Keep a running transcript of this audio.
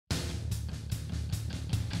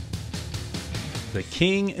The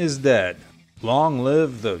king is dead. Long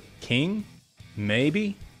live the king?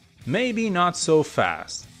 Maybe? Maybe not so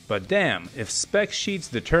fast. But damn, if spec sheets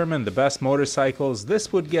determine the best motorcycles,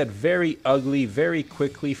 this would get very ugly very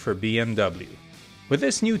quickly for BMW. With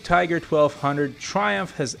this new Tiger 1200,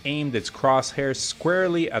 Triumph has aimed its crosshairs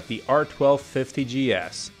squarely at the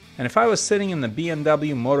R1250GS. And if I was sitting in the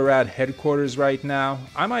BMW Motorrad headquarters right now,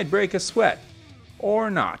 I might break a sweat.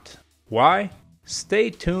 Or not. Why? Stay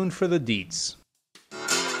tuned for the deets.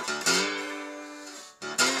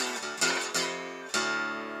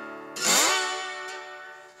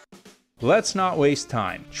 Let's not waste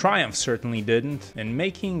time. Triumph certainly didn't, in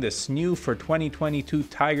making this new for 2022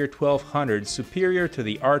 Tiger 1200 superior to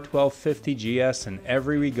the R1250GS in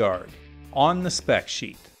every regard. On the spec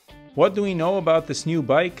sheet. What do we know about this new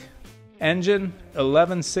bike? Engine,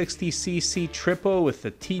 1160cc triple with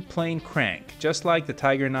the T-plane crank, just like the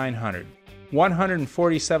Tiger 900.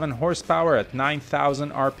 147 horsepower at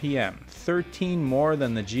 9,000 RPM, 13 more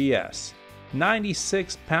than the GS.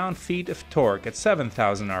 96 pound-feet of torque at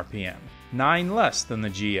 7,000 RPM, 9 less than the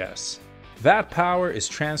GS. That power is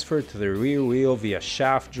transferred to the rear wheel via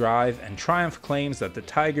shaft drive, and Triumph claims that the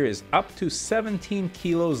Tiger is up to 17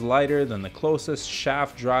 kilos lighter than the closest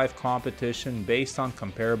shaft drive competition based on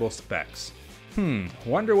comparable specs.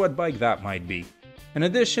 Wonder what bike that might be. In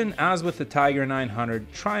addition, as with the Tiger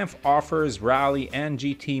 900, Triumph offers rally and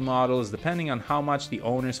GT models depending on how much the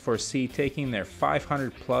owners foresee taking their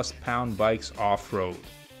 500 plus pound bikes off-road.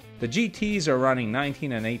 The GTs are running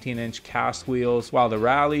 19 and 18 inch cast wheels, while the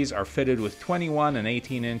rallies are fitted with 21 and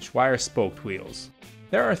 18 inch wire spoked wheels.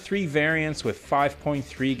 There are 3 variants with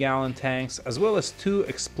 5.3 gallon tanks, as well as 2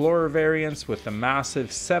 Explorer variants with the massive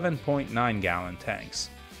 7.9 gallon tanks.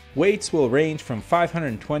 Weights will range from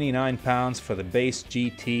 529 pounds for the base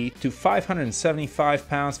GT to 575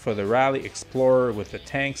 pounds for the Rally Explorer with the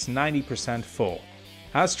tanks 90% full.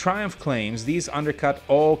 As Triumph claims, these undercut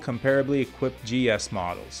all comparably equipped GS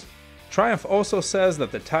models. Triumph also says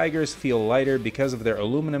that the Tigers feel lighter because of their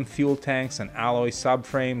aluminum fuel tanks and alloy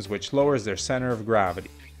subframes, which lowers their center of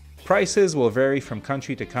gravity. Prices will vary from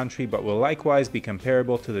country to country, but will likewise be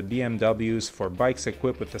comparable to the BMWs for bikes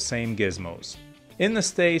equipped with the same gizmos. In the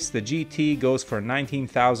States, the GT goes for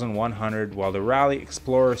 $19,100, while the Rally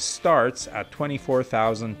Explorer starts at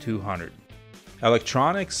 $24,200.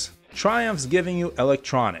 Electronics? Triumph's giving you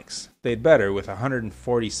electronics. They'd better with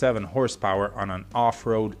 147 horsepower on an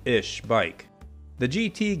off-road-ish bike. The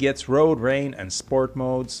GT gets road, rain, and sport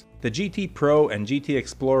modes. The GT Pro and GT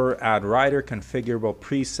Explorer add rider configurable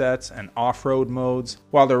presets and off-road modes,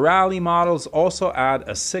 while the Rally models also add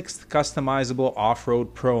a 6th customizable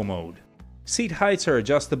off-road Pro mode. Seat heights are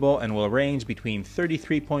adjustable and will range between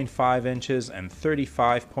 33.5 inches and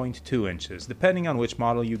 35.2 inches, depending on which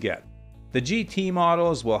model you get. The GT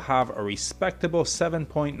models will have a respectable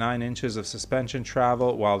 7.9 inches of suspension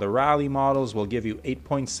travel, while the Rally models will give you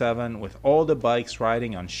 8.7 with all the bikes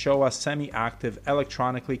riding on Showa semi-active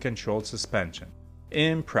electronically controlled suspension.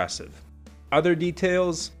 Impressive. Other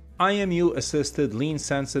details? IMU assisted lean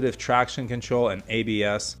sensitive traction control and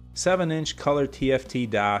ABS, 7-inch color TFT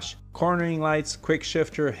dash, cornering lights, quick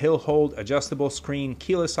shifter, hill hold, adjustable screen,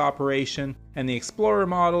 keyless operation, and the Explorer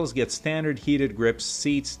models get standard heated grips,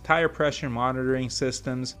 seats, tire pressure monitoring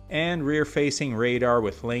systems, and rear-facing radar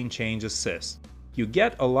with lane change assist. You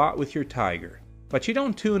get a lot with your Tiger. But you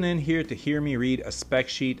don't tune in here to hear me read a spec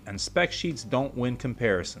sheet, and spec sheets don't win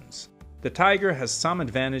comparisons. The Tiger has some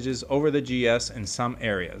advantages over the GS in some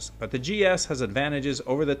areas, but the GS has advantages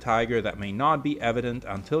over the Tiger that may not be evident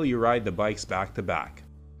until you ride the bikes back to back.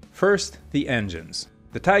 First, the engines.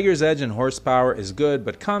 The Tiger's edge in horsepower is good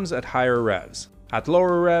but comes at higher revs. At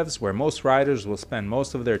lower revs, where most riders will spend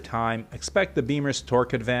most of their time, expect the Beamer's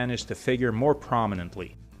torque advantage to figure more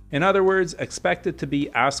prominently. In other words, expect it to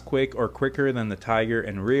be as quick or quicker than the Tiger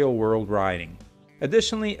in real-world riding.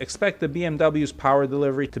 Additionally, expect the BMW's power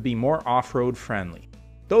delivery to be more off-road friendly.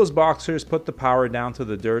 Those boxers put the power down to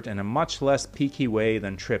the dirt in a much less peaky way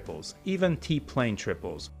than triples, even T-plane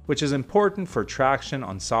triples, which is important for traction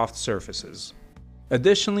on soft surfaces.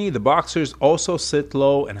 Additionally, the boxers also sit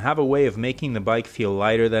low and have a way of making the bike feel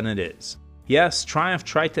lighter than it is. Yes, Triumph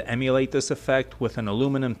tried to emulate this effect with an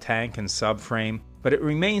aluminum tank and subframe, but it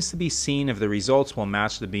remains to be seen if the results will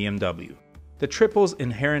match the BMW. The triple's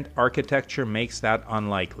inherent architecture makes that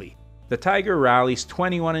unlikely. The Tiger Rally's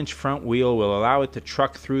 21-inch front wheel will allow it to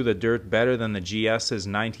truck through the dirt better than the GS's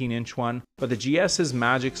 19-inch one, but the GS's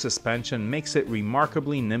magic suspension makes it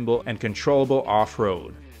remarkably nimble and controllable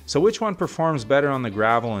off-road. So which one performs better on the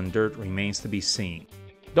gravel and dirt remains to be seen.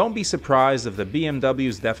 Don't be surprised if the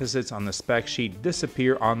BMW's deficits on the spec sheet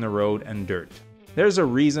disappear on the road and dirt. There's a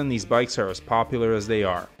reason these bikes are as popular as they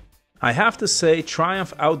are. I have to say,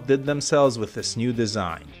 Triumph outdid themselves with this new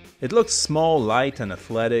design. It looks small, light, and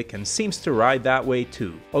athletic, and seems to ride that way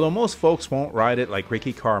too, although most folks won't ride it like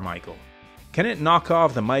Ricky Carmichael. Can it knock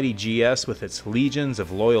off the mighty GS with its legions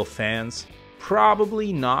of loyal fans?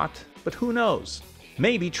 Probably not, but who knows?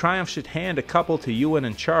 Maybe Triumph should hand a couple to Ewan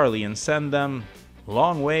and Charlie and send them a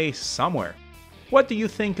long way somewhere. What do you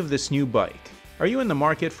think of this new bike? Are you in the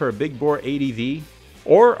market for a big bore ADV?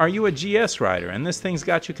 Or are you a GS rider and this thing's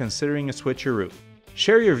got you considering a switcheroo?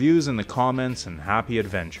 Share your views in the comments and happy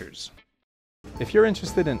adventures. If you're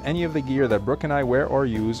interested in any of the gear that Brooke and I wear or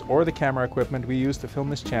use, or the camera equipment we use to film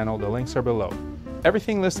this channel, the links are below.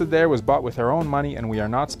 Everything listed there was bought with our own money and we are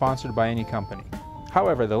not sponsored by any company.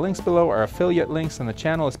 However, the links below are affiliate links and the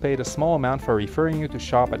channel is paid a small amount for referring you to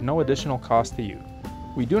shop at no additional cost to you.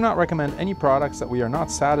 We do not recommend any products that we are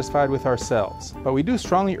not satisfied with ourselves, but we do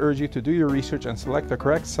strongly urge you to do your research and select the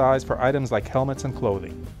correct size for items like helmets and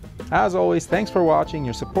clothing. As always, thanks for watching,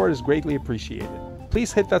 your support is greatly appreciated.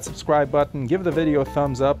 Please hit that subscribe button, give the video a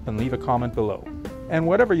thumbs up, and leave a comment below. And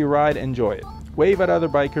whatever you ride, enjoy it. Wave at other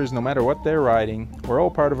bikers no matter what they're riding, we're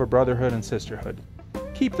all part of a brotherhood and sisterhood.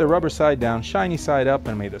 Keep the rubber side down, shiny side up,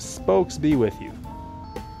 and may the spokes be with you.